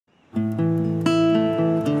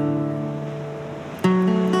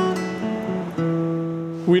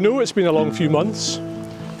We know it's been a long few months,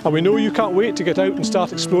 and we know you can't wait to get out and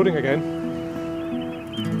start exploring again.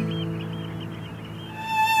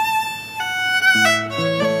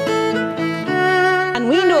 And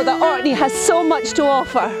we know that Orkney has so much to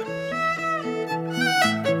offer.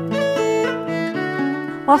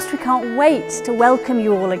 Whilst we can't wait to welcome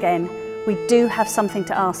you all again, we do have something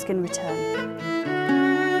to ask in return.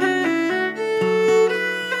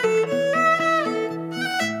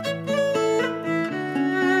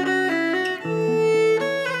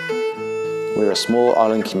 We're a small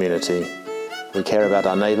island community. We care about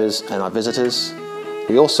our neighbours and our visitors.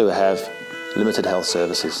 We also have limited health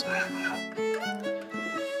services.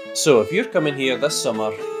 So if you're coming here this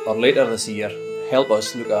summer or later this year, help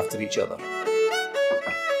us look after each other.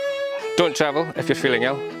 Don't travel if you're feeling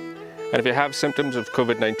ill, and if you have symptoms of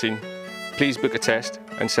COVID-19, please book a test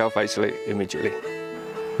and self-isolate immediately.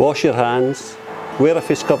 Wash your hands, wear a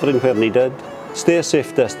face covering where needed, stay a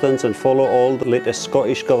safe distance and follow all the latest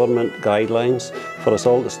Scottish Government guidelines for us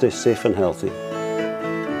all to stay safe and healthy.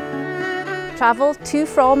 Travel to,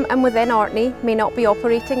 from and within Orkney may not be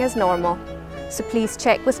operating as normal, so please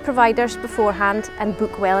check with providers beforehand and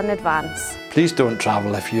book well in advance. Please don't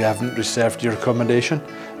travel if you haven't reserved your accommodation,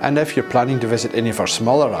 and if you're planning to visit any of our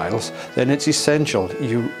smaller isles, then it's essential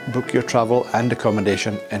you book your travel and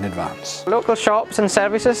accommodation in advance. Local shops and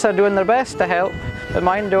services are doing their best to help, but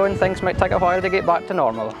mind doing things might take a while to get back to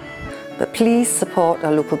normal. But please support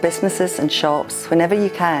our local businesses and shops whenever you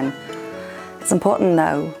can. It's important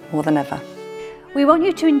now more than ever. We want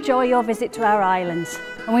you to enjoy your visit to our islands,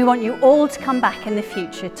 and we want you all to come back in the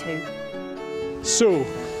future too. So,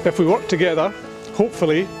 if we work together,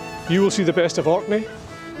 hopefully you will see the best of Orkney,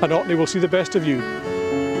 and Orkney will see the best of you.